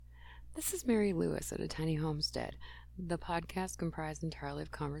This is Mary Lewis at A Tiny Homestead, the podcast comprised entirely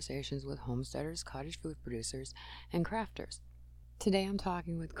of conversations with homesteaders, cottage food producers, and crafters. Today I'm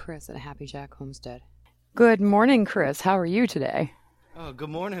talking with Chris at Happy Jack Homestead. Good morning, Chris. How are you today? Oh, good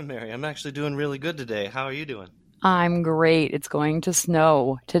morning, Mary. I'm actually doing really good today. How are you doing? I'm great. It's going to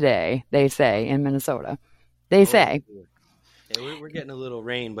snow today, they say, in Minnesota. They Oh, say. yeah, we're getting a little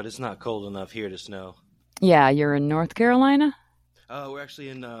rain, but it's not cold enough here to snow. Yeah, you're in North Carolina? We're actually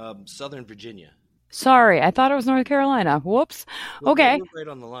in Southern Virginia. Sorry, I thought it was North Carolina. Whoops. Okay. We're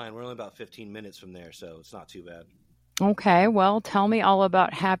right on the line. We're only about 15 minutes from there, so it's not too bad. Okay, well, tell me all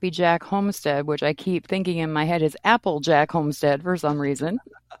about Happy Jack Homestead, which I keep thinking in my head is Applejack Homestead for some reason.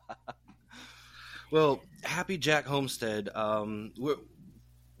 Well, Happy Jack Homestead,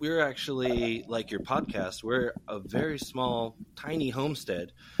 we're actually like your podcast. We're a very small, tiny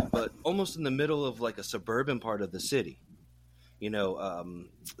homestead, but almost in the middle of like a suburban part of the city.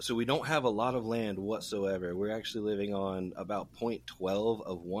 So we don't have a lot of land whatsoever. We're actually living on about 0.12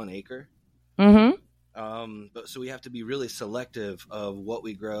 of 1 acre. Mm-hmm. But so we have to be really selective of what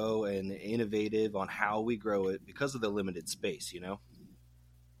we grow and innovative on how we grow it because of the limited space,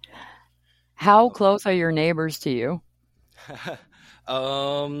 How close are your neighbors to you?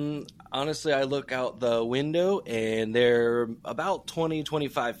 Honestly, I look out the window and they're about 20,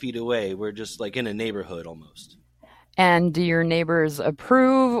 25 feet away. We're just like in a neighborhood almost. And do your neighbors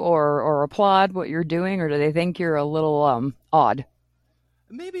approve or applaud what you're doing, or do they think you're a little odd?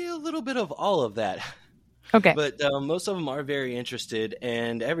 Maybe a little bit of all of that. Okay. But most of them are very interested,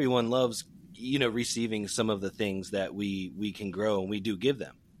 and everyone loves, receiving some of the things that we can grow and we do give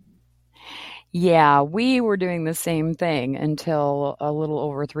them. Yeah, we were doing the same thing until a little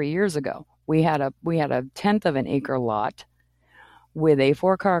over 3 years ago. We had a tenth of an acre lot with a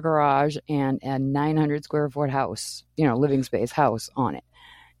 4-car garage and a 900 square foot house, living space house on it.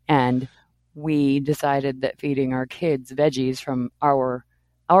 And we decided that feeding our kids veggies from our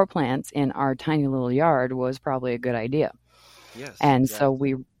plants in our tiny little yard was probably a good idea. Yes, And exactly. so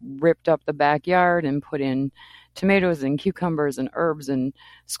we ripped up the backyard and put in tomatoes and cucumbers and herbs and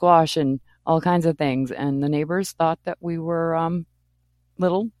squash and all kinds of things. And the neighbors thought that we were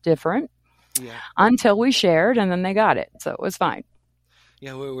little different Yeah. until we shared, and then they got it. So it was fine.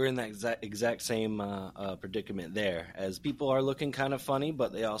 Yeah, we're in that exact same predicament there, as people are looking kind of funny,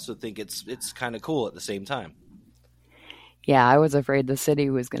 but they also think it's kind of cool at the same time. Yeah, I was afraid the city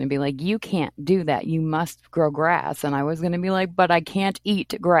was going to be like, you can't do that. You must grow grass. And I was going to be like, but I can't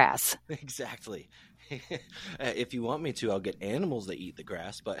eat grass. Exactly. If you want me to, I'll get animals that eat the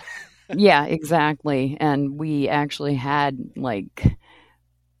grass, but Yeah, exactly. And we actually had I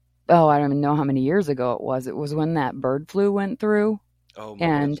don't even know how many years ago it was. It was when that bird flu went through. oh my gosh,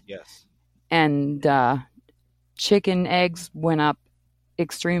 and yes. and chicken eggs went up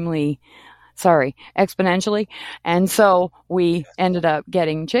exponentially. And so we ended up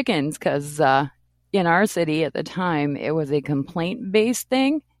getting chickens because in our city at the time, it was a complaint-based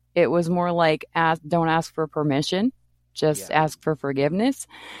thing. It was more like don't ask for permission, just Yeah. ask for forgiveness.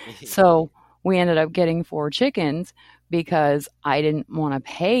 So we ended up getting 4 chickens because I didn't want to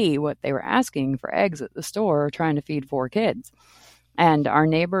pay what they were asking for eggs at the store trying to feed 4 kids. And our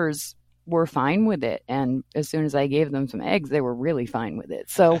neighbors were fine with it. And as soon as I gave them some eggs, they were really fine with it.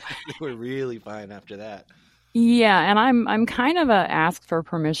 So They were really fine after that. yeah, and I'm kind of a ask for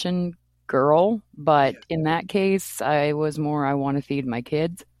permission girl, but Yeah. in that case, I was more I want to feed my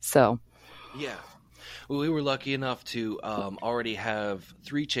kids. So Yeah. Well, we were lucky enough to already have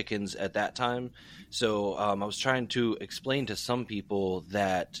 3 chickens at that time. So I was trying to explain to some people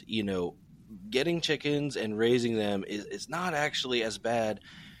that, getting chickens and raising them is not actually as bad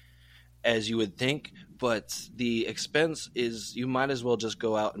as you would think, but the expense is you might as well just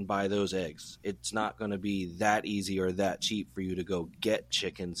go out and buy those eggs. It's not going to be that easy or that cheap for you to go get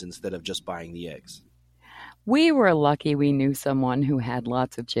chickens instead of just buying the eggs. we were lucky we knew someone who had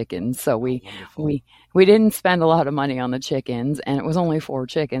lots of chickens. So Wonderful. we didn't spend a lot of money on the chickens, and it was only 4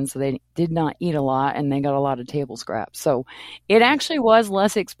 chickens, so they did not eat a lot and they got a lot of table scraps. So it actually was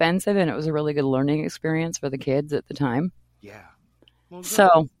less expensive, and it was a really good learning experience for the kids at the time. Yeah. Well, good.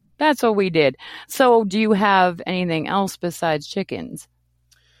 So that's what we did. So do you have anything else besides chickens?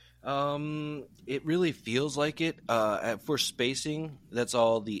 It really feels like it. For spacing, that's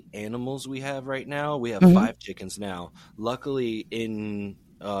all the animals we have right now. We have Mhm. 5 chickens now. Luckily, in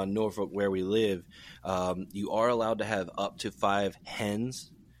Norfolk, where we live, you are allowed to have up to 5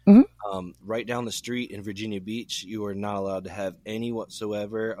 hens. Mhm. Right down the street in Virginia Beach, you are not allowed to have any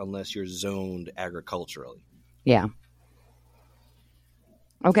whatsoever unless you're zoned agriculturally. Yeah.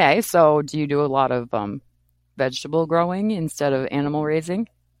 Okay, so do you do a lot of vegetable growing instead of animal raising?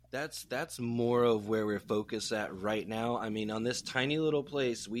 That's more of where we're focused at right now. I mean, on this tiny little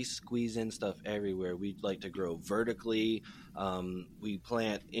place, we squeeze in stuff everywhere. We like to grow vertically. We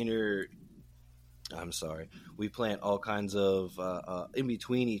plant inner. I'm sorry. We plant all kinds of in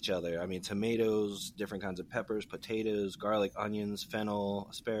between each other. I mean, tomatoes, different kinds of peppers, potatoes, garlic, onions, fennel,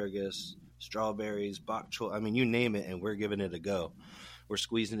 asparagus, strawberries, bok choy. I mean, you name it, and we're giving it a go. We're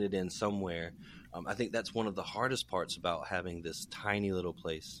squeezing it in somewhere. I think that's one of the hardest parts about having this tiny little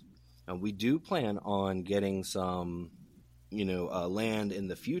place. We do plan on getting some, land in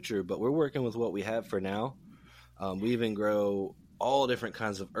the future, but we're working with what we have for now. We even grow all different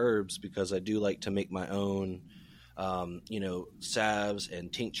kinds of herbs because I do like to make my own, salves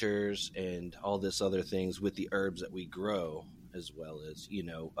and tinctures and all this other things with the herbs that we grow, as well as,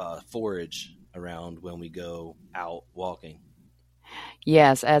 forage around when we go out walking.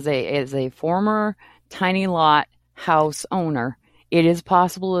 Yes, as a former tiny lot house owner, it is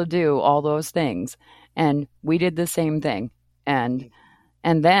possible to do all those things. And we did the same thing. And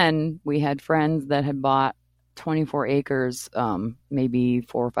and then we had friends that had bought 24 acres, maybe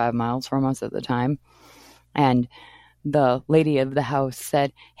 4 or 5 miles from us at the time. And the lady of the house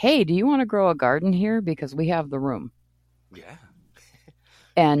said, "Hey, do you want to grow a garden here? Because we have the room." Yeah,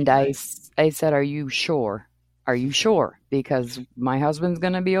 be And nice. I said, "Are you sure? Are you sure? Because my husband's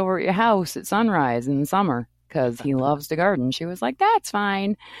going to be over at your house at sunrise in the summer because he loves to garden." She was like, "That's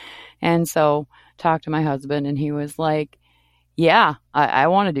fine." And so talked to my husband, and he was like, "Yeah, I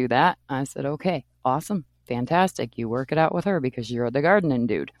want to do that." I said, "Okay, awesome, fantastic. You work it out with her because you're the gardening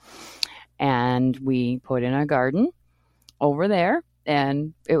dude." And we put in a garden over there,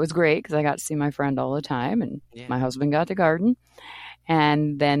 and it was great because I got to see my friend all the time, and Yeah. my husband got to garden.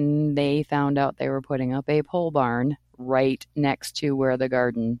 And then they found out they were putting up a pole barn right next to where the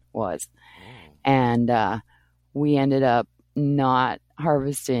garden was. Oh, And we ended up not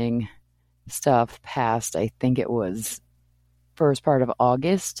harvesting stuff past, I think it was first part of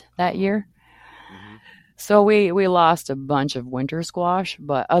August that oh. year. Hmm. So we lost a bunch of winter squash,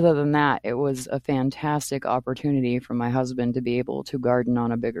 but other than that, it was a fantastic opportunity for my husband to be able to garden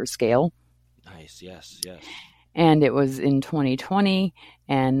on a bigger scale. Nice. Yes. Yes. And it was in 2020,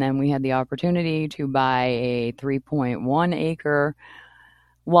 and then we had the opportunity to buy a 3.1 acre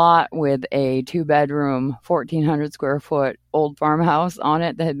lot with a 2 bedroom 1,400 square foot old farmhouse on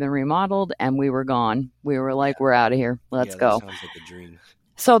it that had been remodeled, and we were gone. We were Yeah. like, we're out of here, let's Yeah. That go. sounds like a dream.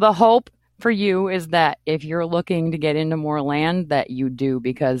 So the hope for you is that if you're looking to get into more land, that you do,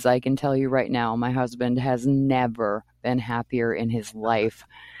 because I can tell you right now, my husband has never been happier in his life.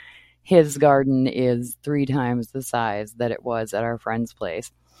 His garden is 3 times the size that it was at our friend's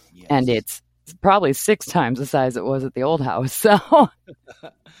place, and Yes. it's probably 6 times the size it was at the old house. So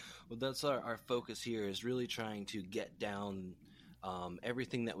Well, that's our focus here is really trying to get down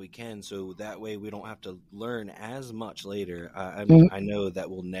everything that we can, so that way we don't have to learn as much later. I mean, I know that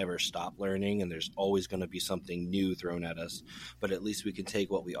we'll never stop learning, and there's always going to be something new thrown at us. But at least we can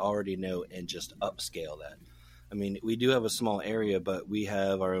take what we already know and just upscale that. I mean, we do have a small area, but we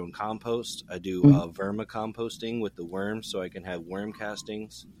have our own compost. I do vermicomposting with the worms, so I can have worm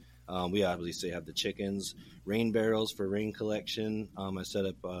castings. We obviously have the chickens, rain barrels for rain collection. I set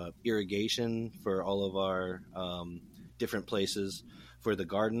up irrigation for all of our different places for the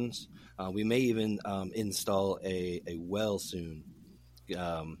gardens. We may even install a well soon,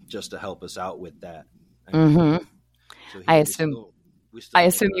 just to help us out with that. I mean, hmm so I here we assume still we I still make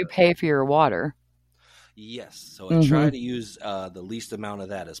assume you a. pay for your water. Yes, so I try hmm to use the least amount of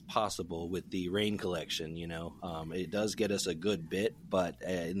that as possible with the rain collection. It does get us a good bit, but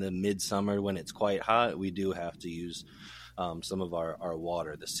in the midsummer when it's quite hot, we do have to use some of our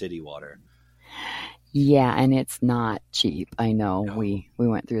water, the city water. Yeah, and it's not cheap. I know No, we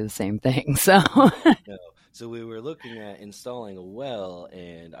went through the same thing. So no. So we were looking at installing a well,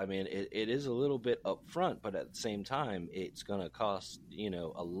 and I mean, it is a little bit upfront, but at the same time, it's going to cost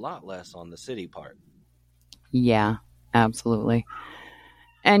a lot less on the city part. yeah, absolutely.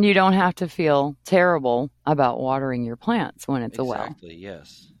 And you don't have to feel terrible about watering your plants when it's a well. Exactly.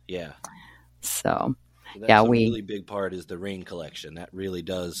 Yes. Yeah. So So yeah, that's a we really big part is the rain collection. That really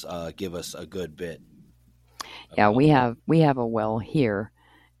does give us a good bit of yeah, we water. have we have a well here,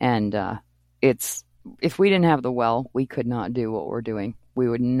 and it's if we didn't have the well, we could not do what we're doing. We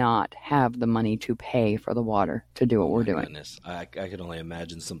would not have the money to pay for the water to do Oh what we're my doing. goodness. I could only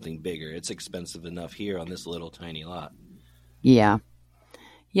imagine something bigger. It's expensive enough here on this little tiny lot. Yeah.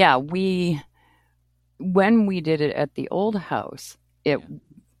 Yeah, we when we did it at the old house, it Yeah.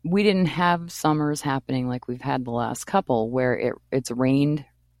 we didn't have summers happening like we've had the last couple where it's rained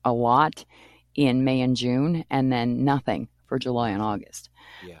a lot in May and June and then nothing for July and August.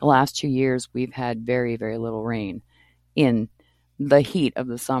 Yeah. The last 2 years, we've had very, very little rain in the heat of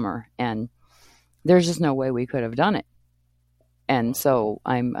the summer, and there's just no way we could have done it. And Wow. so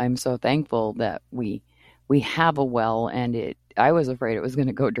I'm so thankful that we have a well, and it I was afraid it was going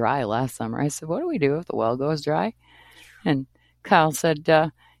to go dry last summer. I said, "What do we do if the well goes dry?" And Kyle said,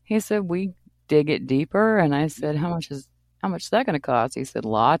 he said, "We dig it deeper." And I said, how much is that going to cost? He said,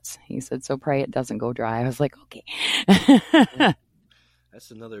 "Lots." He said, "So pray it doesn't go dry." I was like, "Okay."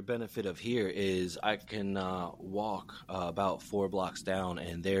 That's another benefit of here is I can walk about 4 blocks down,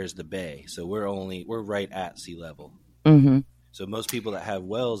 and there's the bay. So we're right at sea level. hmm So most people that have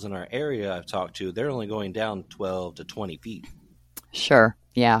wells in our area I've talked to, they're only going down 12 to 20 feet. Sure.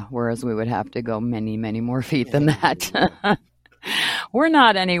 Yeah. Whereas we would have to go many, many more feet than Many, many more. that. We're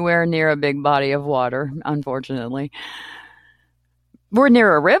not anywhere near a big body of water, unfortunately. We're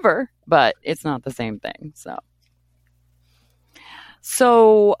near a river, but it's not the same thing. So,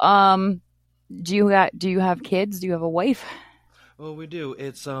 do you have kids? Do you have a wife? Well, we do.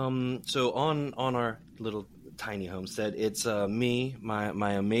 It's so on our little tiny homestead, it's me,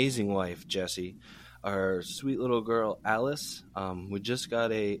 my amazing wife Jessie, our sweet little girl Alice. We just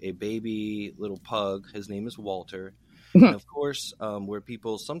got a baby little pug. His name is Walter. And of course, where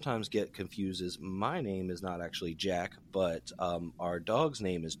people sometimes get confused is my name is not actually Jack, but our dog's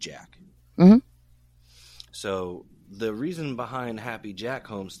name is Jack. hmm So the reason behind Happy Jack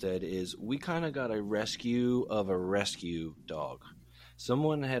Homestead is we kind of got a rescue of a rescue dog.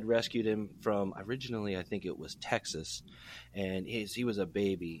 Someone had rescued him from originally, I think it was Texas, and he was a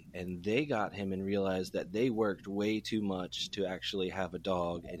baby, and they got him and realized that they worked way too much to actually have a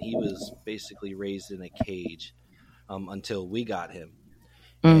dog, and he was basically raised in a cage until we got him.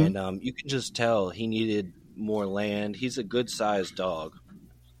 hmm And you can just tell he needed more land. He's a good sized dog.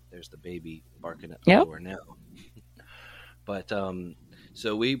 There's the baby barking at the Yep. door now. But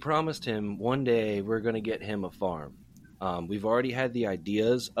so we promised him one day we're going to get him a farm. We've already had the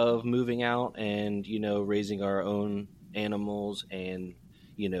ideas of moving out and, raising our own animals and,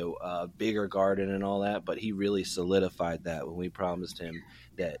 a bigger garden and all that. But he really solidified that when we promised him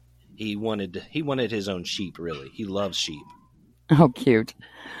that he wanted his own sheep, really. He loves sheep. Oh, cute.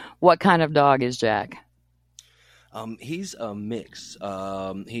 What kind of dog is Jack? He's a mix.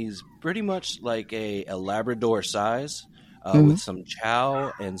 He's pretty much like a Labrador size, hmm with some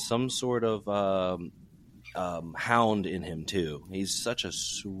chow and some sort of hound in him too. He's such a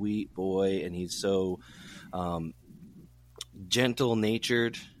sweet boy, and he's so um, gentle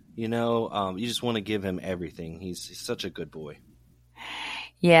natured. You just want to give him everything. He's such a good boy.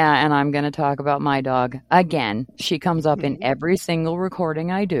 Yeah, and I'm going to talk about my dog again. She comes up in every single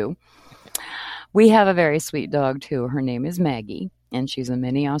recording I do. We have a very sweet dog too. Her name is Maggie, and she's a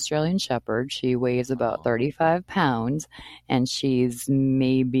mini Australian Shepherd. She weighs about Oh, 35 pounds, and she's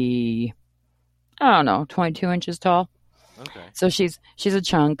maybe, I don't know, 22 inches tall. okay. So she's a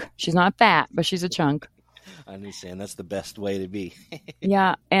chunk. She's not fat, but she's a chunk. I understand. That's the best way to be.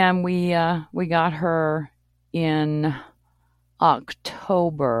 Yeah, and we got her in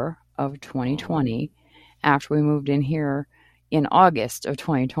October of Oh, 2020 after we moved in here in August of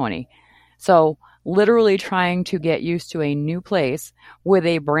 2020. So, literally trying to get used to a new place with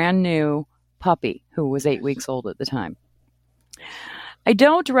a brand new puppy who was 8 weeks yes, old at the time. yes. I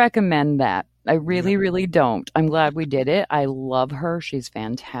don't recommend that. I really, No. really don't. I'm glad we did it. I love her. She's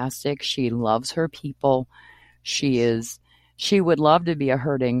fantastic. She loves her people. She Yes. is, she would love to be a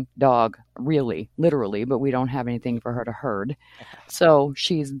herding dog, really, literally, but we don't have anything for her to herd. So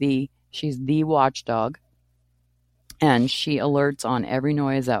she's the watchdog, and she alerts on every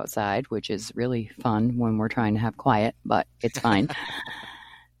noise outside, which is really fun when we're trying to have quiet, but it's fine.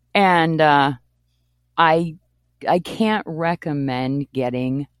 And I I can't recommend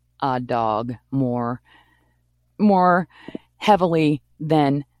getting a dog more heavily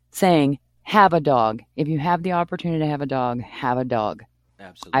than saying have a dog. If you have the opportunity to have a dog, have a dog. I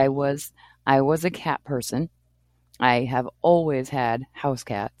Absolutely. was I was a cat person. I have always had house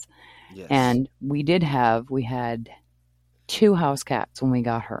cats, Yes. and we had two house cats when we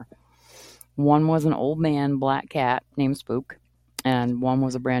got her. One was an old man black cat named Spook, and one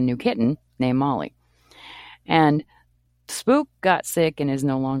was a brand new kitten named Molly. And Spook got sick and is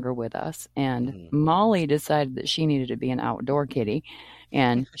no longer with us. And Mhm. Molly decided that she needed to be an outdoor kitty.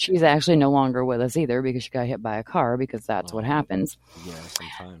 And she's actually no longer with us either because she got hit by a car, because that's what Oh, happens. yeah,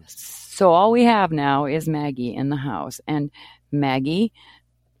 sometimes. So all we have now is Maggie in the house. And Maggie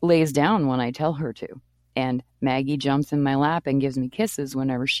lays down when I tell her to. And Maggie jumps in my lap and gives me kisses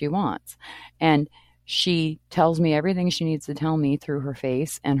whenever she wants. And she tells me everything she needs to tell me through her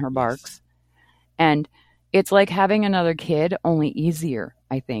face and her Yes. barks. And It's like having another kid, only easier,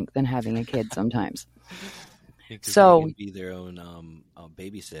 I think, than having a kid sometimes. Because they So, can be their own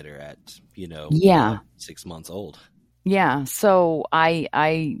babysitter at yeah. 6 months old. Yeah. So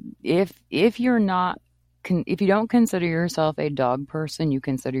if you're not, if you don't consider yourself a dog person, you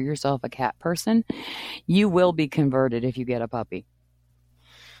consider yourself a cat person, you will be converted if you get a puppy.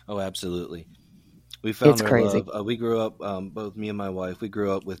 Oh, absolutely. We It's found our crazy. love. We grew up, both me and my wife. We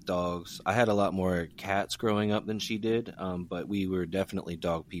grew up with dogs. I had a lot more cats growing up than she did, but we were definitely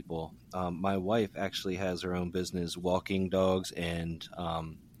dog people. My wife actually has her own business, walking dogs, and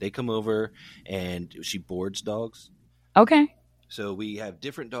they come over and she boards dogs. Okay. So we have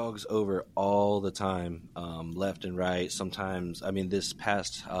different dogs over all the time, left and right. Sometimes, I mean, this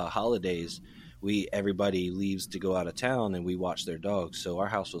past holidays, we everybody leaves to go out of town, and we watch their dogs. So our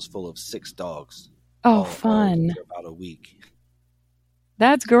house was full of 6 dogs, Oh, all fun. for about a week.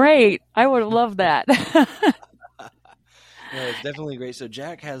 That's So great. I would love that. no, it's definitely great. So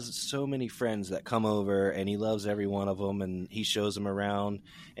Jack has so many friends that come over, and he loves every one of them, and he shows them around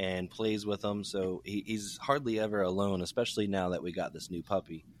and plays with them. So he's hardly ever alone, especially now that we got this new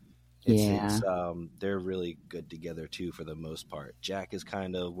puppy. It's Yeah. they're really good together too for the most part. Jack is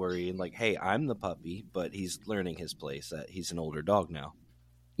kind of worrying like, "Hey, I'm the puppy," but he's learning his place. That he's an older dog now.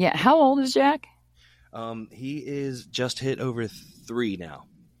 Yeah. How old is Jack? He is just hit over 3 now,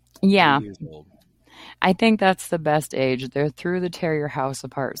 three Yeah. years old. I think that's the best age. They're through the tear your house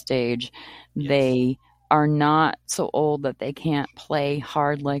apart stage. Yes. They are not so old that they can't play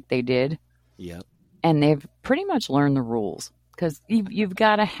hard like they did. Yep. And they've pretty much learned the rules because you've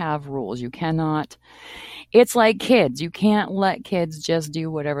got to have rules. You cannot, it's like kids. You can't let kids just do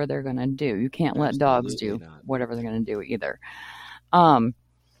whatever they're going to do. You can't let dogs Absolutely do not. whatever they're going to do either. Um,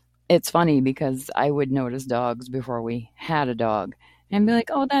 it's funny because I would notice dogs before we had a dog and be Hmm. like,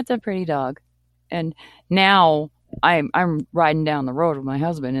 "Oh, that's a pretty dog." And now I'm riding down the road with my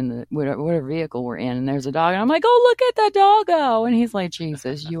husband in the whatever vehicle we're in, and there's a dog, and I'm like, "Oh, look at the doggo!" And he's like,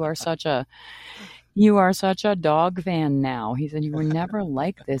 "Jesus, you are such a dog fan now." He said, "You were never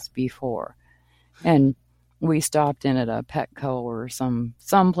like this before." And we stopped in at a Petco or some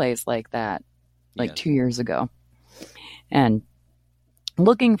place like that like Yes. 2 years ago, and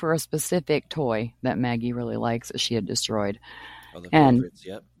looking for a specific toy that Maggie really likes that she had destroyed. Oh, the And favorites.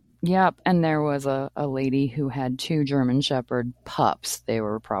 Yep. yep, and there was a lady who had two German Shepherd pups. They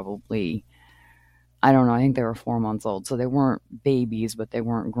were probably, I don't know, I think they were 4 months old. So they weren't babies, but they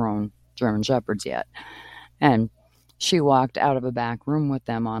weren't grown German Shepherds yet. And she walked out of a back room with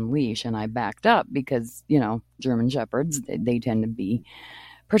them on leash, and I backed up because, German Shepherds, they tend to be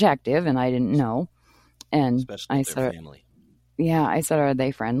protective, and I didn't know. And Especially I if they're said, family. yeah, I said, "Are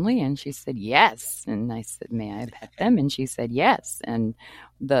they friendly?" And she said, "Yes." And I said, "May I pet them?" And she said, "Yes." And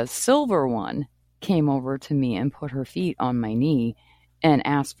the silver one came over to me and put her feet on my knee and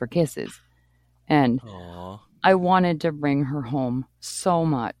asked for kisses. And Aw. I wanted to bring her home so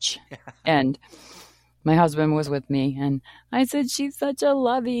much. And my husband was with me, and I said, "She's such a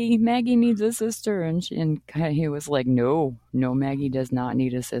lovey. Maggie needs a sister." And he was like, "No, no, Maggie does not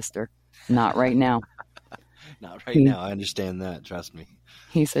need a sister. Not right now." Not right He now. I understand that. Trust me.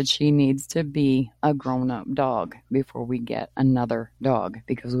 He said she needs to be a grown up dog before we get another dog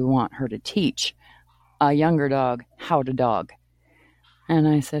because we want her to teach a younger dog how to dog. And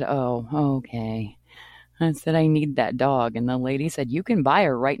I said, "Oh, okay." I said, "I need that dog." And the lady said, "You can buy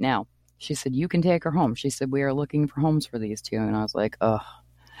her right now." She said, "You can take her home." She said, "We are looking for homes for these two." And I was like, "Oh."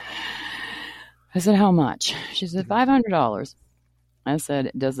 I said, "How much?" She said, $500. I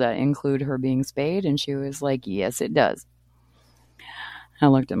said, "Does that include her being spayed?" And she was like, "Yes, it does." I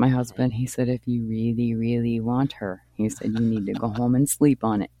looked at my husband. He said, "If you really, really want her," he said, "you need to go home and sleep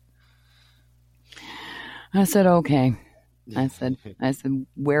on it." I said, "Okay." I said,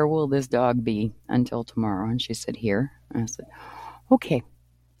 "Where will this dog be until tomorrow?" And she said, "Here." I said, "Okay."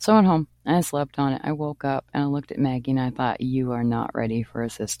 So I went home and I slept on it. I woke up and I looked at Maggie and I thought, "You are not ready for a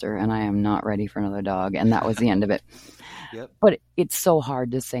sister, and I am not ready for another dog." And that was the end of it. Yep. But it's so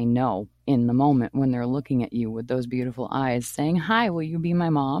hard to say no in the moment when they're looking at you with those beautiful eyes saying, "Hi, will you be my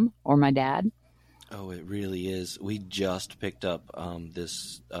mom or my dad?" Oh, it really is. We just picked up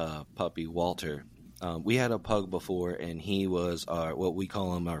this puppy, Walter. We had a pug before, and he was our what we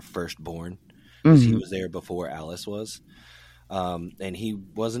call him our firstborn because he Hmm. was there before Alice was. And he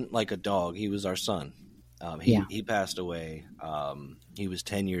wasn't like a dog; he was our son. He Yeah. he passed away. He was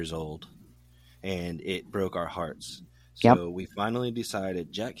 10 years old, and it broke our hearts. Yep. So we finally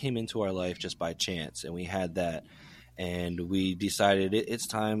decided. Jack came into our life just by chance, and we had that. And we decided it's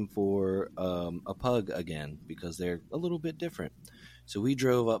time for a pug again because they're a little bit different. So we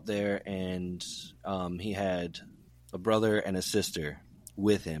drove up there, and he had a brother and a sister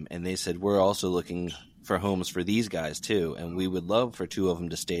with him, and they said we're also looking for homes for these guys too, and we would love for two of them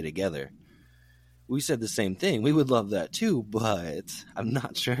to stay together. We said the same thing. We would love that too, but I'm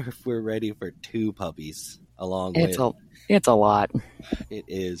not sure if we're ready for two puppies along It's with a it's a lot. it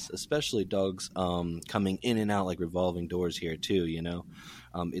is, especially dogs coming in and out like revolving doors here too.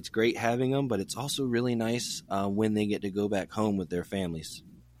 It's great having them, but it's also really nice when they get to go back home with their families.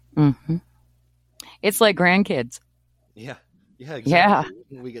 Hmm. It's like grandkids. Yeah, yeah, Yeah.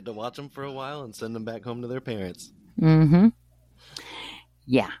 exactly. We get to watch them for a while and send them back home to their parents. Hmm.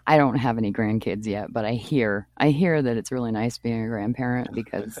 Yeah, I don't have any grandkids yet, but I hear that it's really nice being a grandparent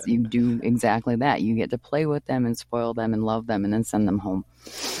because you do exactly that. You get to play with them and spoil them and love them and then send them home.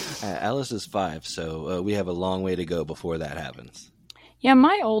 Alice is 5, so we have a long way to go before that happens. Yeah,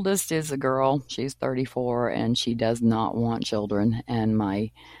 my oldest is a girl. She's 34 and she does not want children. And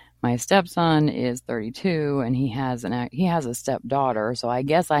my stepson is 32 and he has a stepdaughter. So I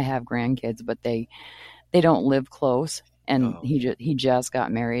guess I have grandkids, but they don't live close. And Oh he just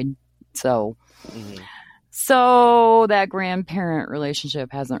got married. So yeah. Hmm. so that grandparent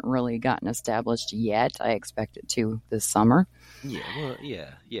relationship hasn't really gotten established yet. I expect it to this summer. Yeah. Well.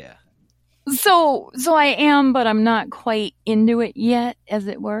 Yeah. Yeah. So I am, but I'm not quite into it yet, as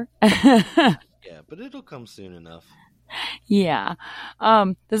it were. Yeah. But it'll come soon enough. Yeah.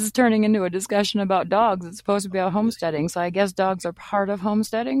 This is turning into a discussion about dogs. It's supposed to be about homesteading, so I guess dogs are part of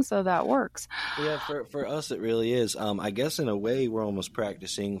homesteading, so that works. Yeah, for us it really is. I guess in a way we're almost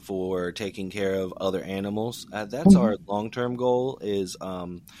practicing for taking care of other animals. That's Hmm. our long term goal is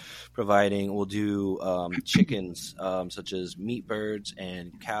providing. We'll do chickens, such as meat birds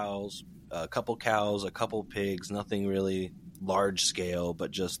and cows. A couple pigs. Nothing really large scale,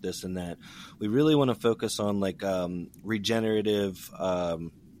 but just this and that. We really want to focus on like regenerative,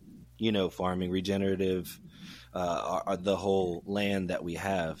 farming, regenerative. The whole land that we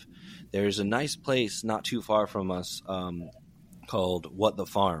have. There's a nice place not too far from us called What the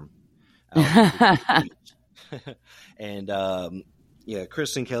Farm out in Virginia Beach. And yeah,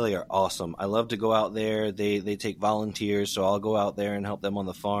 Chris and Kelly are awesome. I love to go out there. They take volunteers, so I'll go out there and help them on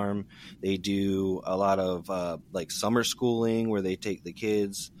the farm. They do a lot of like summer schooling where they take the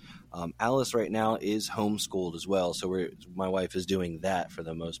kids. Alice right now is homeschooled as well, so my wife is doing that for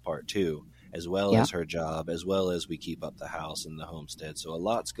the most part too, as well Yeah. as her job, as well as we keep up the house and the homestead. So a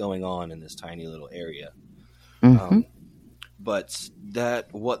lot's going on in this tiny little area. Hmm. Um, but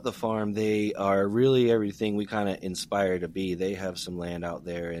that what the farm, they are really everything we kind of inspire to be. They have some land out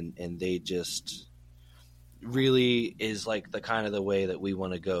there, and they just really is like the kind of the way that we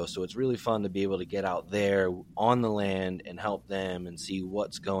want to go. So it's really fun to be able to get out there on the land and help them and see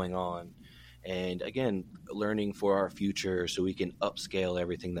what's going on. And again, learning for our future so we can upscale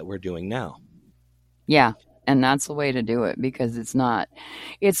everything that we're doing now. Yeah. And that's the way to do it because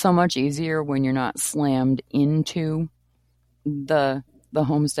it's so much easier when you're not slammed into the the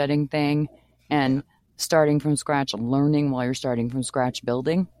homesteading thing Yeah. and starting from scratch learning while you're starting from scratch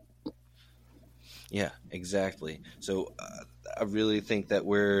building. Yeah, exactly. So I really think that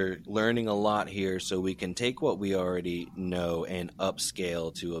we're learning a lot here so we can take what we already know and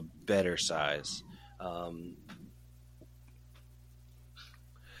upscale to a better size. Um,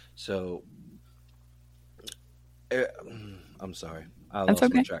 so eh, I'm sorry. I That's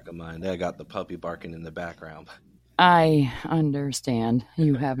lost my okay. track of mine. I got the puppy barking in the background. I understand.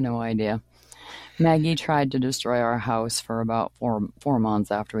 You have no idea. Maggie tried to destroy our house for about four months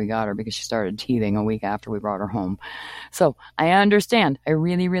after we got her because she started teething a week after we brought her home. So I understand. I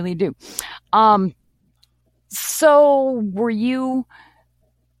really, really do. Um, so were you?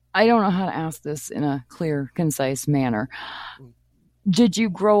 I don't know how to ask this in a clear, concise manner. Did you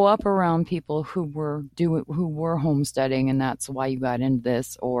grow up around people who were homesteading, and that's why you got into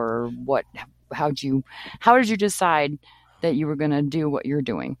this, or what? How'd you? How did you decide that you were going to do what you're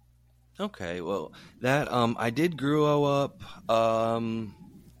doing? Okay, well, that I did grow up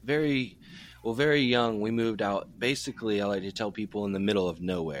very very young. We moved out. Basically, I like to tell people in the middle of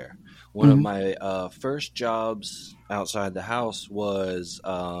nowhere. One of Hmm. my first jobs outside the house was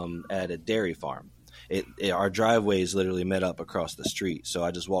at a dairy farm. Our driveways literally met up across the street, so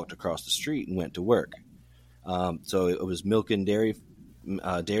I just walked across the street and went to work. So it was milking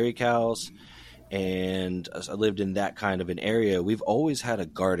dairy cows, and I lived in that kind of an area. We've always had a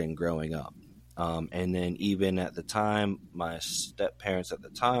garden growing up. And then even at the time, my step parents at the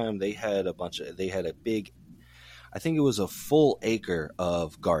time, they had a big, I think it was a full acre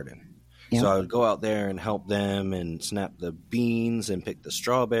of garden. Yeah. So I would go out there and help them and snap the beans and pick the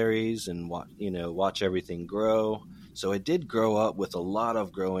strawberries and watch everything grow. So I did grow up with a lot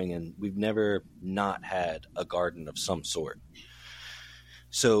of growing, and we've never not had a garden of some sort.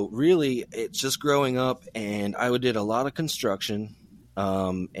 So really, it's just growing up, and I did a lot of construction,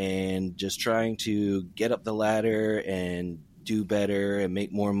 and just trying to get up the ladder and do better and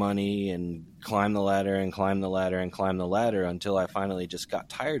make more money and climb the ladder and climb the ladder and climb the ladder until I finally just got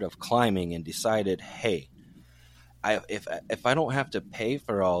tired of climbing and decided, hey, if I don't have to pay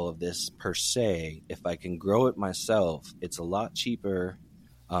for all of this per se, if I can grow it myself, it's a lot cheaper.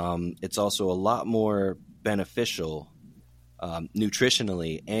 It's also a lot more beneficial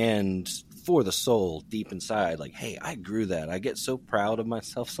nutritionally and for the soul deep inside. Like, hey, I grew that. I get so proud of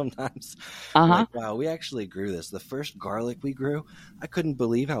myself sometimes. I'm Uh-huh. like, wow, we actually grew this. The first garlic we grew, I couldn't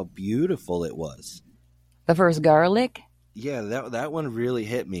believe how beautiful it was. The first garlic? Yeah, that one really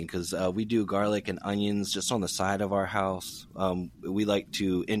hit me because we do garlic and onions just on the side of our house. We like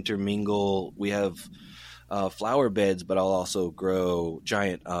to intermingle. We have flower beds, but I'll also grow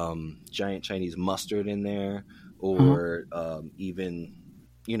giant Chinese mustard in there, Uh-huh. or even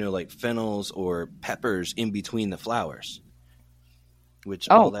like fennels or peppers in between the flowers, which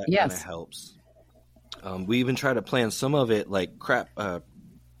all Oh, that kind of yes. helps. We even try to plant some of it like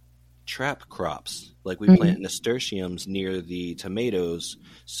trap crops. Like we Mhm. plant nasturtiums near the tomatoes,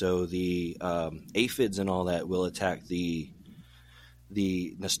 so the aphids and all that will attack the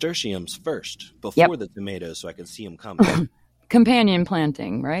nasturtiums first Yep. before the tomatoes, so I can see them coming. Companion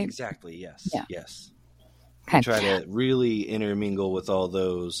planting, right? Exactly. Yes. Yeah. Yes. We Okay. try to really intermingle with all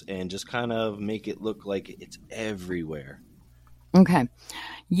those and just kind of make it look like it's everywhere. Okay.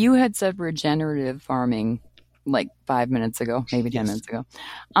 You had said regenerative farming like 5 minutes ago, maybe 10 Yes. minutes ago.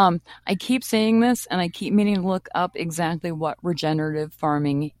 I keep saying this and I keep meaning to look up exactly what regenerative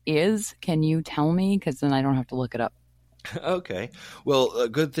farming is. Can you tell me? Because then I don't have to look it up. Okay. Well, a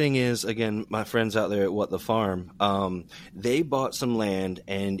good thing is, again, my friends out there at What the Farm, they bought some land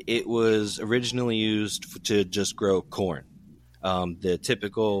and it was originally used to just grow corn. The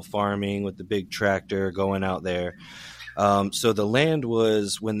typical farming with the big tractor going out there. So the land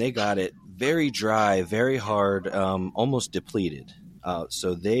was, when they got it, very dry, very hard, almost depleted.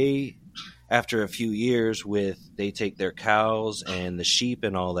 So they, after a few years, they take their cows and the sheep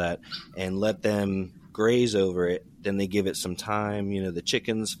and all that and let them graze over it. Then they give it some time. The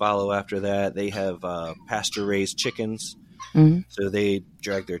chickens follow after that. They have pasture raised chickens. Hmm. So they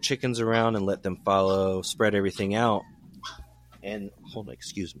drag their chickens around and let them follow, spread everything out. And hold on,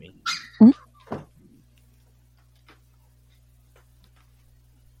 excuse me.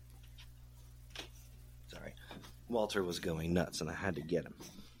 Sorry. Walter was going nuts and I had to get him.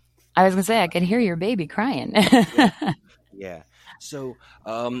 I was going to say, I could hear your baby crying. Yeah. Yeah. So,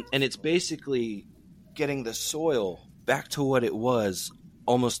 and it's basically getting the soil back to what it was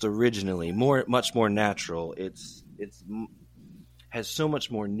almost originally, much more natural. It's has so much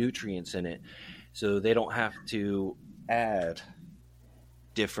more nutrients in it, so they don't have to add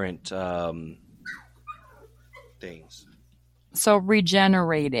different things. So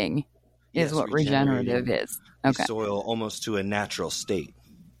regenerating is Yes, what regenerative regenerating is. the Okay. soil almost to a natural state.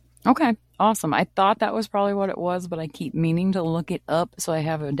 Okay. Awesome. I thought that was probably what it was, but I keep meaning to look it up so I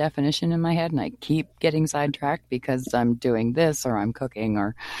have a definition in my head and I keep getting sidetracked because I'm doing this or I'm cooking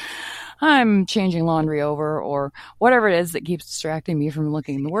or I'm changing laundry over or whatever it is that keeps distracting me from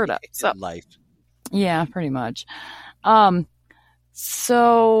looking the word up. So, Life. yeah, pretty much. Um,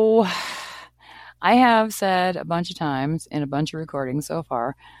 so I have said a bunch of times in a bunch of recordings so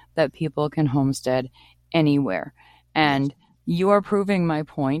far that people can homestead anywhere. Yes. And you are proving my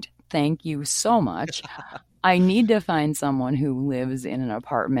point. Thank you so much. I need to find someone who lives in an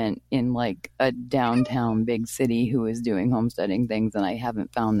apartment in like a downtown big city who is doing homesteading things, and I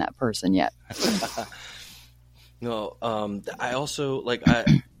haven't found that person yet. No, I also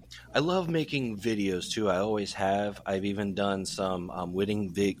I love making videos too. I always have. I've even done some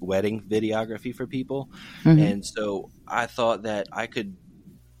wedding videography for people, Hmm. and so I thought that I could,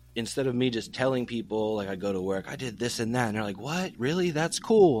 instead of me just telling people like I go to work, I did this and that, and they're like, "What? Really? That's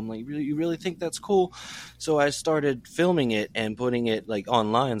cool." I'm like, "Really? You really think that's cool?" So I started filming it and putting it like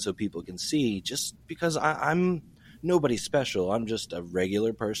online so people can see. Just because I'm nobody special, I'm just a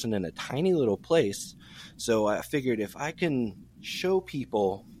regular person in a tiny little place. So I figured if I can show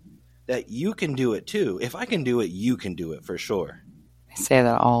people that you can do it too, if I can do it, you can do it for sure. I say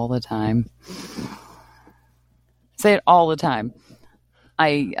that all the time. I say it all the time.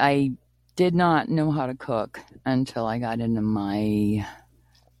 I did not know how to cook until I got into my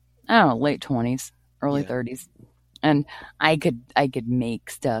I don't know late 20s, early Yeah. 30s, and I could make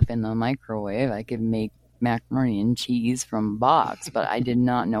stuff in the microwave. I could make macaroni and cheese from a box, but I did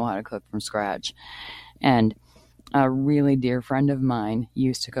not know how to cook from scratch. And a really dear friend of mine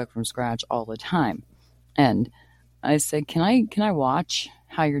used to cook from scratch all the time. And I said, can I watch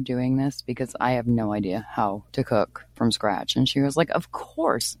how you're doing this? Because I have no idea how to cook from scratch. And she was like, of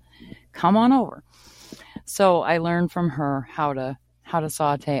course, come on over. So I learned from her how to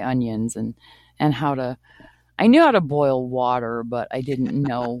saute onions and how to I knew how to boil water, but I didn't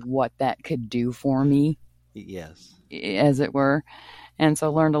know what that could do for me, Yes. as it were. And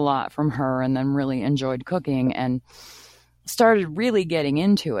so learned a lot from her and then really enjoyed cooking and started really getting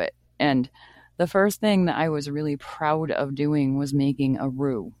into it. And the first thing that I was really proud of doing was making a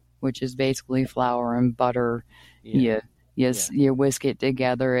roux, which is basically flour and butter. Yeah. You Yeah. you whisk it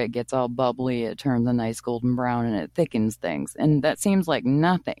together, it gets all bubbly, it turns a nice golden brown, and it thickens things. And that seems like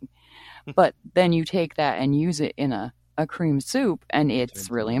nothing. But then you take that and use it in a cream soup, and it's Turns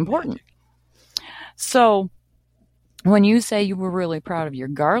really into important. magic. So when you say you were really proud of your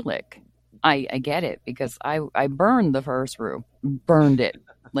garlic, I get it because I burned the first roux, burned it.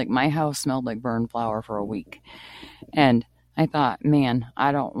 Like my house smelled like burned flour for a week. And I thought, man,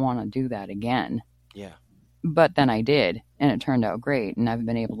 I don't want to do that again. Yeah. But then I did, and it turned out great, and I've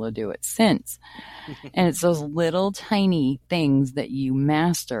been able to do it since. And it's those little tiny things that you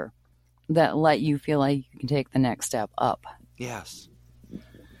master that let you feel like you can take the next step up. Yes.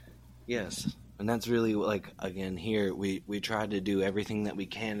 Yes. And that's really like, again, here we try to do everything that we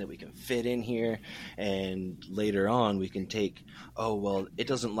can fit in here, and later on we can take, oh well, it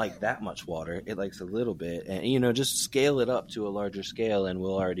doesn't like that much water, it likes a little bit, and just scale it up to a larger scale, and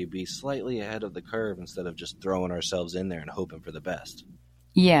we'll already be slightly ahead of the curve instead of just throwing ourselves in there and hoping for the best.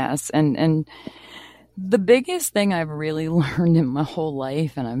 Yes, and the biggest thing I've really learned in my whole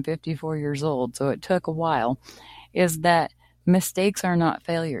life, and I'm 54 years old, so it took a while, is that mistakes are not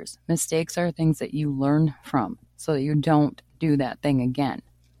failures. Mistakes are things that you learn from so that you don't do that thing again.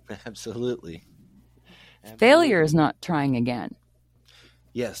 Absolutely. Failure Absolutely. is not trying again.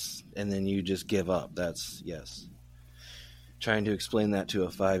 Yes, and then you just give up. That's yes. Trying to explain that to a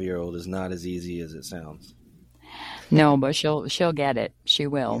 5-year-old is not as easy as it sounds. No, but she'll get it. She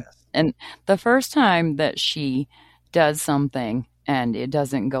will. Yes. And the first time that she does something and it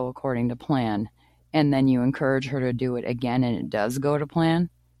doesn't go according to plan, and then you encourage her to do it again and it does go to plan,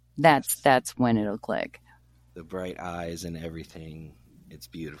 Yes. that's when it'll click. The bright eyes and everything. It's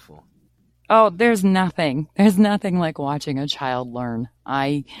beautiful. Oh, there's nothing like watching a child learn.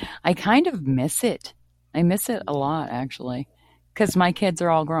 I kind of miss it. I miss it a lot actually, because my kids are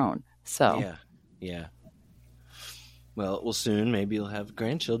all grown. So Yeah. Yeah. Well, soon maybe you'll have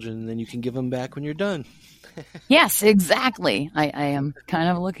grandchildren, and then you can give them back when you're done. yes, exactly. I am kind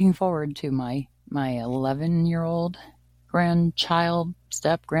of looking forward to my 11-year-old grandchild,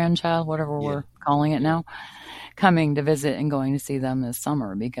 step grandchild, whatever Yeah. we're calling it Yeah. now, coming to visit and going to see them this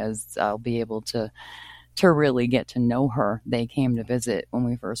summer because I'll be able to really get to know her. They came to visit when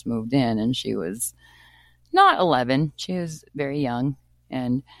we first moved in, and she was not 11. She was very young,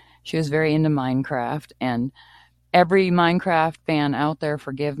 and she was very into Minecraft. And every Minecraft fan out there,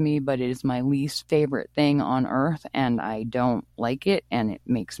 forgive me, but it is my least favorite thing on earth, and I don't like it, and it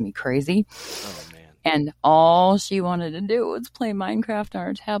makes me crazy. Oh man. And all she wanted to do was play Minecraft on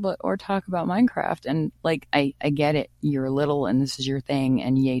her tablet or talk about Minecraft. And like, I get it. You're little and this is your thing,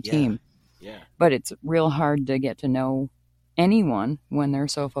 and yay Yeah. team. Yeah. But it's real hard to get to know anyone when they're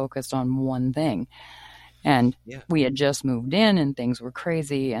so focused on one thing. And Yeah. we had just moved in and things were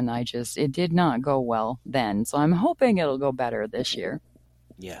crazy, and it did not go well then. So I'm hoping it'll go better this year.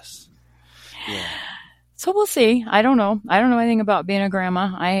 Yes. Yeah. So we'll see. I don't know. I don't know anything about being a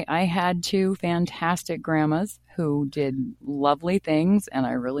grandma. I had two fantastic grandmas who did lovely things, and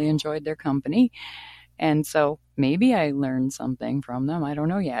I really enjoyed their company. And so maybe I learned something from them. I don't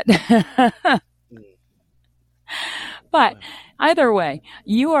know yet. Mm. But Well, either way,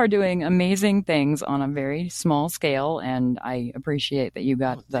 you are doing amazing things on a very small scale, and I appreciate that you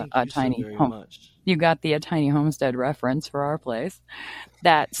got oh, thank you so very much. you got the a tiny homestead reference for our place.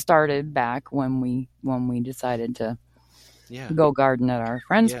 That started back when we decided to Yeah. go garden at our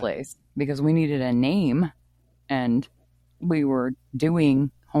friend's Yeah. place because we needed a name, and we were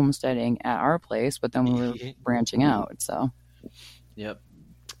doing homesteading at our place, but then we were branching out. So Yep.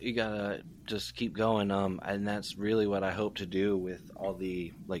 You gotta just keep going. And that's really what I hope to do with all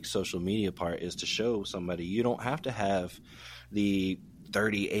the like social media part is to show somebody you don't have to have the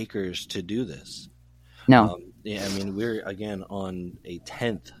 30 acres to do this. no, Yeah, I mean, we're again on a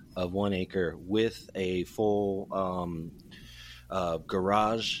tenth of 1 acre with a full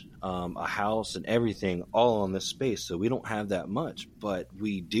garage, a house, and everything all on this space. So we don't have that much, but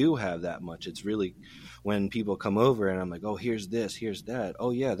we do have that much. It's really when people come over and I'm like, oh, here's this, here's that. Oh,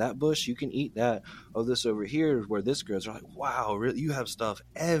 yeah, that bush, you can eat that. Oh, this over here is where this grows. They're like, wow, really? You have stuff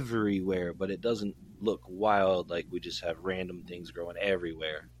everywhere, but it doesn't look wild like we just have random things growing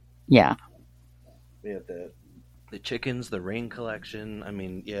everywhere. Yeah. We have the chickens, the rain collection. I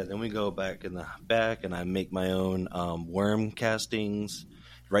mean, yeah. Then we go back in the back, and I make my own worm castings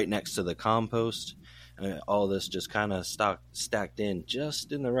right next to the compost. And all this just kind of stacked in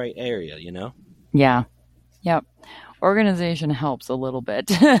just in the right area, you know. Yeah. Yep. Organization helps a little bit.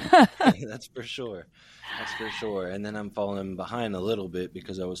 That's for sure. That's for sure. And then I'm falling behind a little bit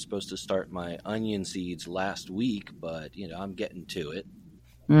because I was supposed to start my onion seeds last week, but I'm getting to it.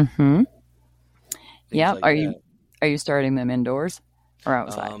 Mm-hmm. Things Yep. like that. Are you starting them indoors or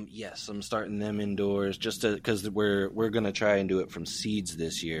outside? Yes, I'm starting them indoors just because we're gonna try and do it from seeds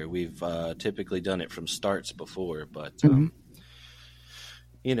this year. We've typically done it from starts before, but Mm-hmm.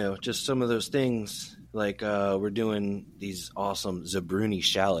 just some of those things like we're doing these awesome Zabruni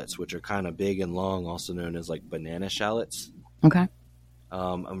shallots, which are kind of big and long, also known as like banana shallots. Okay.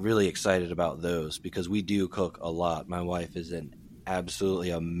 I'm really excited about those because we do cook a lot. My wife is an absolutely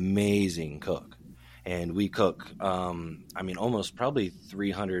amazing cook. And we cook, I mean, almost probably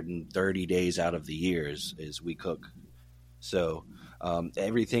 330 days out of the years is we cook. So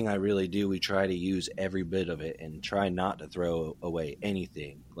everything I really do, we try to use every bit of it and try not to throw away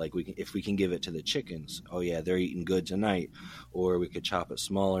anything. Like if we can give it to the chickens, oh yeah, they're eating good tonight. Or we could chop it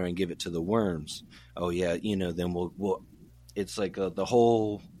smaller and give it to the worms. Oh yeah, then we'll it's like the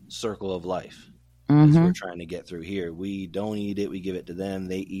whole circle of life as Mm-hmm. we're trying to get through here. We don't eat it, we give it to them,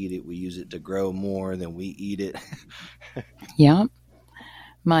 they eat it, we use it to grow more than we eat it. Yep.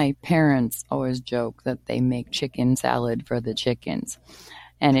 My parents always joke that they make chicken salad for the chickens.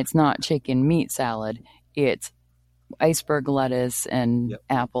 And it's not chicken meat salad, it's iceberg lettuce and Yep.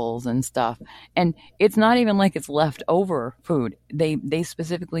 apples and stuff. And it's not even like it's leftover food. They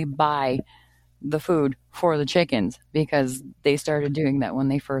specifically buy the food for the chickens because they started doing that when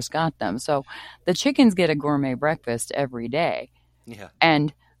they first got them. So the chickens get a gourmet breakfast every day. Yeah.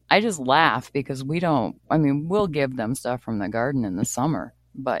 And I just laugh because we don't, I mean, we'll give them stuff from the garden in the summer,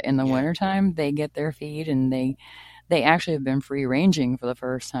 but in the Yeah. wintertime, they get their feed and they actually have been free ranging for the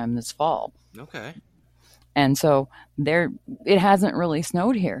first time this fall. Okay. And so it hasn't really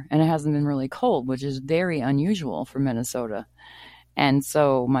snowed here and it hasn't been really cold, which is very unusual for Minnesota. And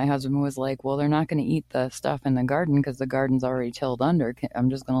so my husband was like, well, they're not going to eat the stuff in the garden because the garden's already tilled under. I'm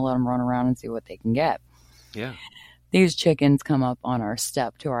just going to let them run around and see what they can get. Yeah. These chickens come up on our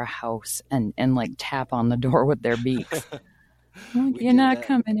step to our house and like tap on the door with their beaks. I'm like, We you're did not that.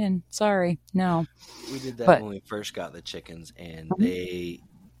 coming in. Sorry. No. We did that But when we first got the chickens, and mhm.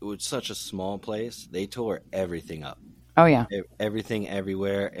 it was such a small place. They tore everything up, Oh, yeah. everything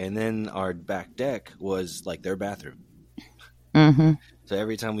everywhere. And then our back deck was like their bathroom. Mm-hmm. So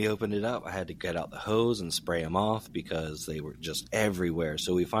every time we opened it up, I had to get out the hose and spray them off because they were just everywhere.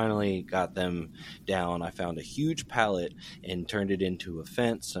 So we finally got them down. I found a huge pallet and turned it into a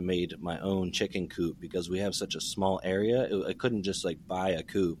fence. I made my own chicken coop because we have such a small area. I couldn't just like buy a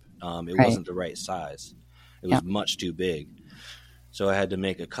coop. It Right. wasn't the right size. It Yeah. was much too big. So I had to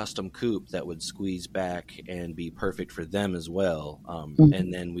make a custom coop that would squeeze back and be perfect for them as well. Mhm.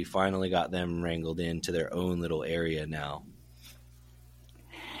 And then we finally got them wrangled into their own little area now.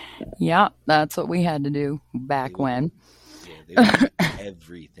 Yeah. That's what we had to do They back will, when. yeah, they will eat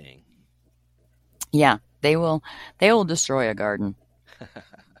everything. Yeah. They will destroy a garden.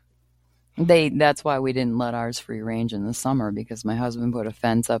 That's why we didn't let ours free range in the summer because my husband put a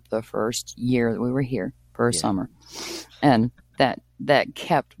fence up the first year that we were here, first Yeah, summer. And that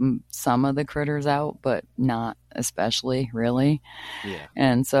kept some of the critters out, but not especially really. yeah,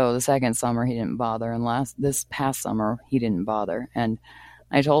 And so the second summer he didn't bother, and this past summer he didn't bother. And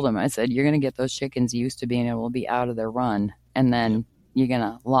I told him, I said, you're going to get those chickens used to being able to be out of their run, and yep. then you're going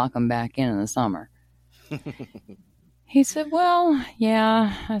to lock them back in the summer. He said, well,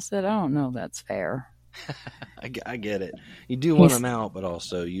 yeah. I said, I don't know if that's fair. I get it. You do want He's, them out, but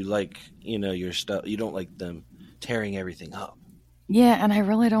also you like, your stuff. You don't like them tearing everything up. yeah, and I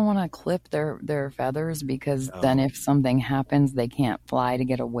really don't want to clip their feathers because then Oh, if something happens, they can't fly to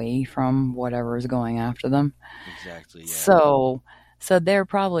get away from whatever is going after them. exactly. Yeah. So, so they're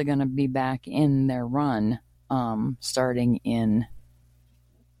probably going to be back in their run, starting in,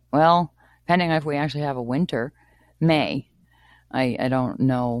 depending on if we actually have a winter, May. I don't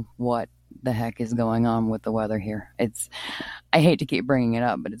know what the heck is going on with the weather here. I hate to keep bringing it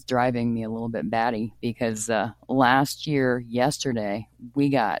up, but it's driving me a little bit batty because last year, yesterday, we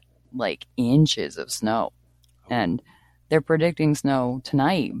got like inches of snow. Oh, And they're predicting snow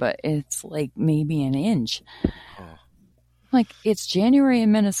tonight, but it's like maybe an inch. oh, Like, it's January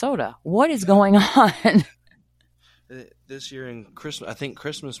in Minnesota. What is yeah. going on? This year in Christmas, I think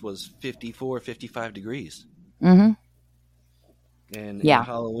Christmas was 54, 55 degrees. Mm-hmm. And in Yeah.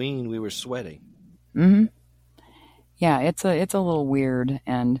 Halloween, we were sweating. Mm-hmm. Yeah, it's a little weird.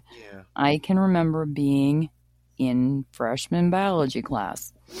 And Yeah. I can remember being in freshman biology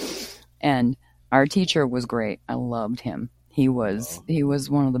class, and our teacher was great. I loved him. He was Oh, he was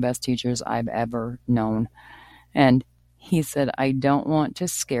one of the best teachers I've ever known. And he said, "I don't want to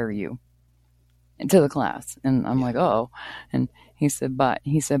scare you," to the class. And I'm yeah. like, "Oh." And he said by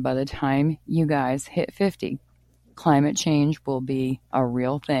the time you guys hit 50, climate change will be a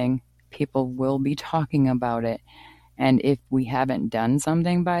real thing. People will be talking about it. And if we haven't done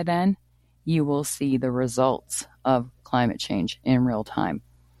something by then, you will see the results of climate change in real time.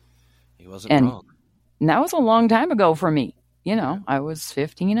 He wasn't And wrong. that was a long time ago for me. Yeah. I was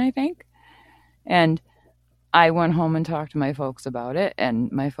 15, I think. And I went home and talked to my folks about it.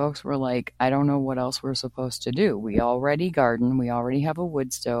 And my folks were like, I don't know what else we're supposed to do. We already garden, we already have a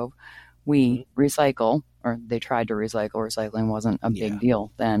wood stove, Hmm. we recycle, or they tried to recycle. Recycling wasn't a big Yeah.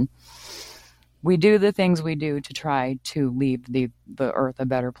 deal then. We do the things we do to try to leave the earth a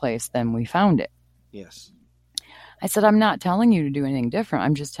better place than we found it. Yes. I said, I'm not telling you to do anything different.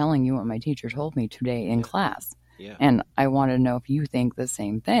 I'm just telling you what my teacher told me today in Yeah. class. Yeah. And I wanted to know if you think the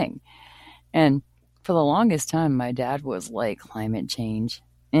same thing. And for the longest time, my dad was like, climate change.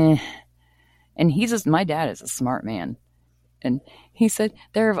 Eh. And my dad is a smart man. And he said,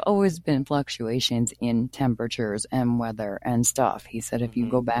 there have always been fluctuations in temperatures and weather and stuff. He said, if you Hmm.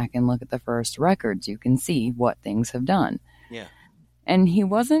 go back and look at the first records, you can see what things have done. Yeah. And he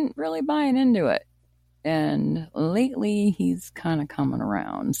wasn't really buying into it. And lately, he's kind of coming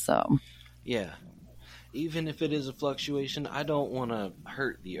around. So, Yeah. Even if it is a fluctuation, I don't want to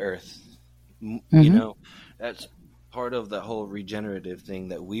hurt the earth. You mm-hmm, know, that's part of the whole regenerative thing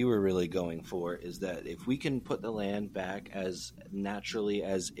that we were really going for, is that if we can put the land back as naturally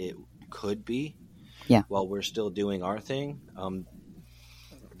as it could be yeah, while we're still doing our thing,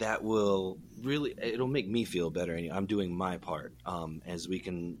 that will really, it'll make me feel better. And I'm doing my part, as we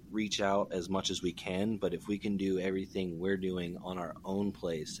can reach out as much as we can. But if we can do everything we're doing on our own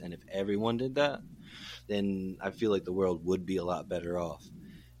place, and if everyone did that, then I feel like the world would be a lot better off.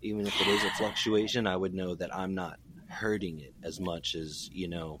 Even if it is a fluctuation, I would know that I'm not hurting it as much as,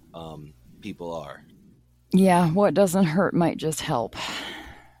 people are. yeah, what doesn't hurt might just help.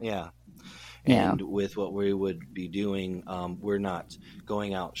 Yeah. Yeah, And with what we would be doing, we're not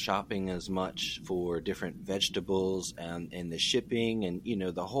going out shopping as much for different vegetables, and the shipping, and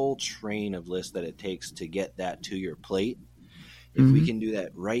the whole train of lists that it takes to get that to your plate. If we hmm, can do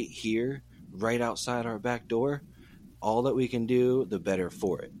that right here, right outside our back door, all that we can do, the better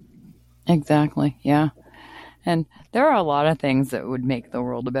for it. exactly. Yeah. And there are a lot of things that would make the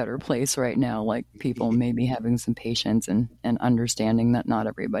world a better place right now, like people maybe having some patience and understanding that not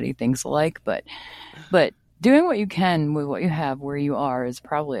everybody thinks alike, but doing what you can with what you have where you are is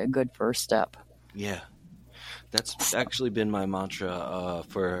probably a good first step. Yeah, that's So, actually been my mantra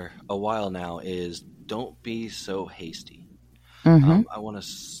for a while now, is don't be so hasty. hmm, I want to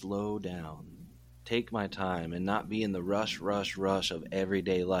slow down, take my time, and not be in the rush, rush, rush of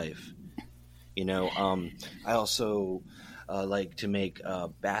everyday life. I also like to make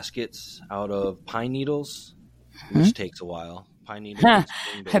baskets out of pine needles, hmm. which takes a while. Pine needles and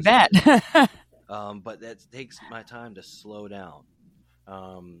string I bet. basically. But that takes my time to slow down.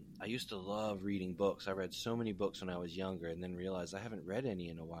 I used to love reading books. I read so many books when I was younger, and then realized I haven't read any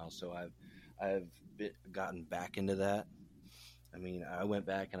in a while. So I've gotten back into that. I mean, I went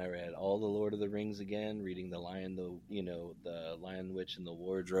back and I read all the Lord of the Rings again, reading the Lion, Witch, and the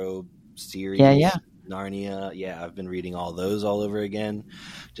Wardrobe Yeah, yeah. series, Narnia. Yeah, I've been reading all those all over again.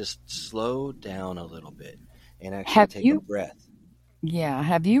 Just slow down a little bit and actually Have take a you breath. Yeah,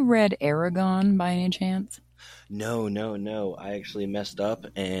 have you read Aragon by any chance? No, no, no. I actually messed up,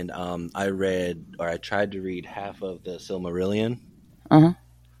 and I tried to read half of the Silmarillion,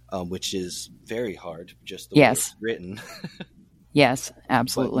 Uh-huh. which is very hard, just the way Yes. it's written. Yes, But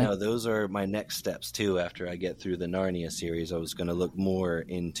absolutely. no, those are my next steps too. After I get through the Narnia series, I was going to look more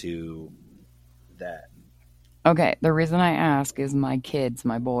into that. Okay, the reason I ask is my kids,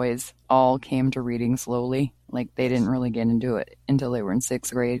 my boys, all came to reading slowly. Like they didn't Yes. really get into it until they were in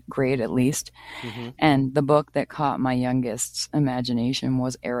sixth grade at least. Hmm. And the book that caught my youngest's imagination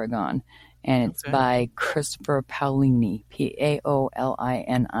was Aragon. And it's Okay. by Christopher Paolini,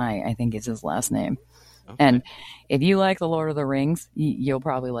 Paolini, I think is his last name. Okay. And if you like The Lord of the Rings, you'll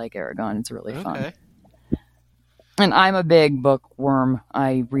probably like Aragon. It's really fun. Okay. And I'm a big bookworm.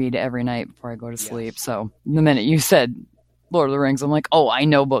 I read every night before I go to sleep. Yes. So the minute Yes. you said Lord of the Rings, I'm like, oh, I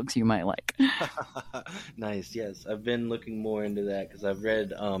know books you might like. Nice. Yes, I've been looking more into that because I've read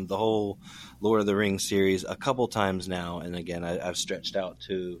the whole Lord of the Rings series a couple times now, and again, I've stretched out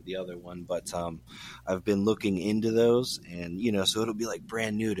to the other one, but I've been looking into those, and so it'll be like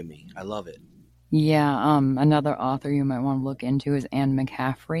brand new to me. I love it. Yeah, another author you might want to look into is Anne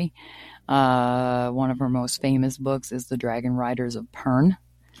McCaffrey. One of her most famous books is The Dragon Riders of Pern.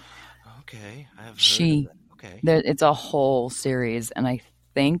 Okay, I have heard of She, that. Okay. it's a whole series, and I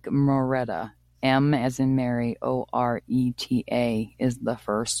think Moretta, M as in Mary, Oreta, is the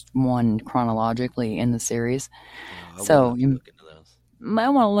first one chronologically in the series. I will So have to you look into those. might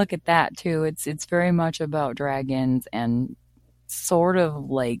want to look at that too. It's very much about dragons and sort of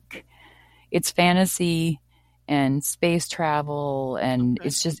like it's fantasy and space travel, and Okay.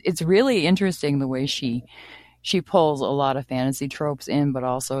 it's really interesting the way she pulls a lot of fantasy tropes in, but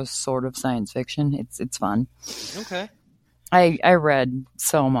also sort of science fiction. It's fun. Okay. I read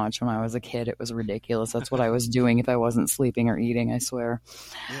so much when I was a kid. It was ridiculous. That's what I was doing if I wasn't sleeping or eating, I swear.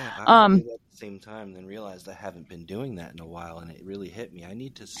 Yeah, I Um did at the same time, then realized I haven't been doing that in a while, and it really hit me. I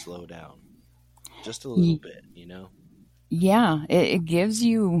need to slow down just a little y- bit. yeah, it gives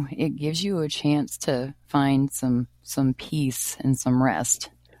you a chance to find some peace and some rest.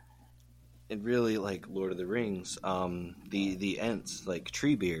 And really, like Lord of the Rings, the Ents, like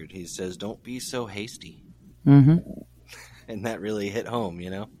Treebeard, he says, "Don't be so hasty," Mhm. and that really hit home.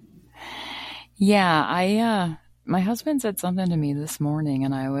 Yeah, my husband said something to me this morning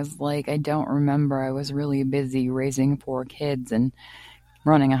and I was like, I don't remember. I was really busy raising four kids and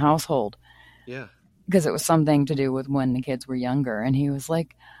running a household Yeah. because it was something to do with when the kids were younger and he was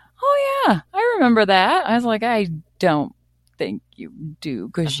like, "Oh yeah, I remember that." I was like, "I don't think you do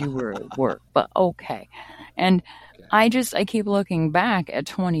because you were at work, but okay." And Okay. I keep looking back at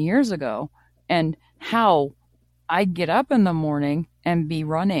 20 years ago and how I'd get up in the morning and be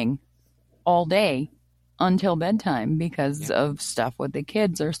running all day until bedtime because Yeah. of stuff with the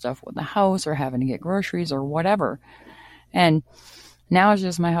kids or stuff with the house or having to get groceries or whatever. And now it's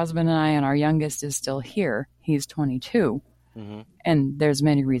just my husband and I, and our youngest is still here. He's 22, Hmm. and there's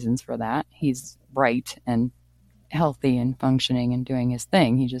many reasons for that. He's bright and healthy and functioning and doing his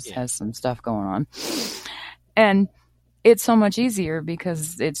thing. He just Yeah. has some stuff going on. And it's so much easier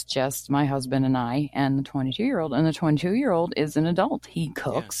because it's just my husband and I and the 22-year-old. And the 22-year-old is an adult. He Yeah.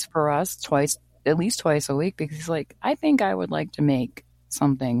 cooks for us at least twice a week because he's like, I think I would like to make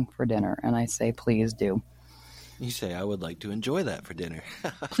something for dinner. And I say, please do. You say, "I would like to enjoy that for dinner."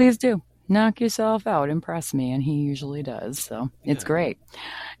 Please do. Knock yourself out. Impress me. And he usually does. So it's Yeah. great.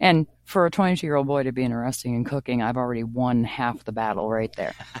 And for a 22-year-old boy to be interested in cooking, I've already won half the battle right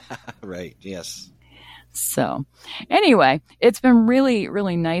there. Right. Yes. So, anyway, it's been really,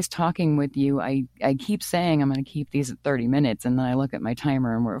 really nice talking with you. I keep saying I'm going to keep these at 30 minutes, and then I look at my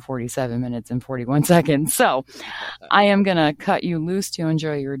timer and we're at 47 minutes and 41 seconds. So, I am going to cut you loose to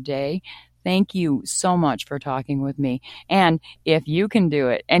enjoy your day. Thank you so much for talking with me. And if you can do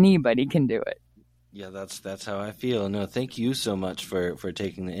it, anybody can do it. Yeah, that's how I feel. No, thank you so much for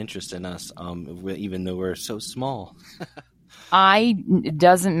taking the interest in us. Even though we're so small. It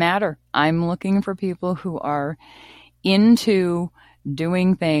doesn't matter. I'm looking for people who are into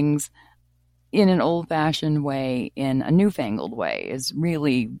doing things in an old fashioned way, in a newfangled way, is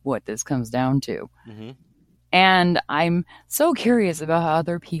really what this comes down to. Hmm. And I'm so curious about how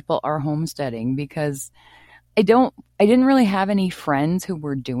other people are homesteading because I didn't really have any friends who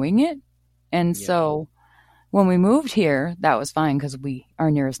were doing it. And Yeah. so when we moved here, that was fine because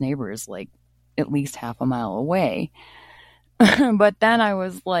our nearest neighbor is like at least half a mile away. But then I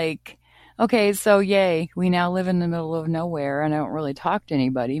was like, okay, so yay, we now live in the middle of nowhere and I don't really talk to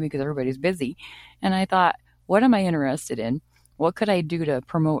anybody because everybody's busy. And I thought, what am I interested in? What could I do to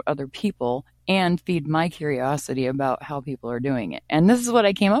promote other people and feed my curiosity about how people are doing it? And this is what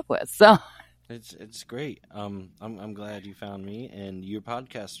I came up with. So It's great. I'm glad you found me, and your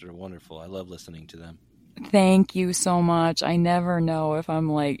podcasts are wonderful. I love listening to them. thank you so much. I never know if I'm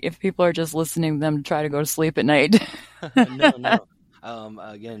like, if people are just listening to them to try to go to sleep at night. No, no.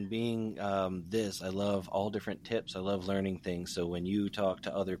 Again, being this, I love all different tips. I love learning things. So when you talk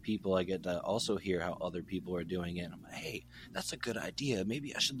to other people, I get to also hear how other people are doing it. I'm like, hey, that's a good idea.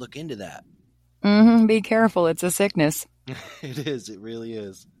 Maybe I should look into that. Be careful. It's a sickness. It is. It really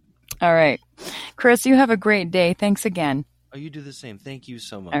is. All right. Chris, you have a great day. Thanks again. Oh, you do the same. Thank you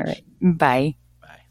so All much. right. Bye.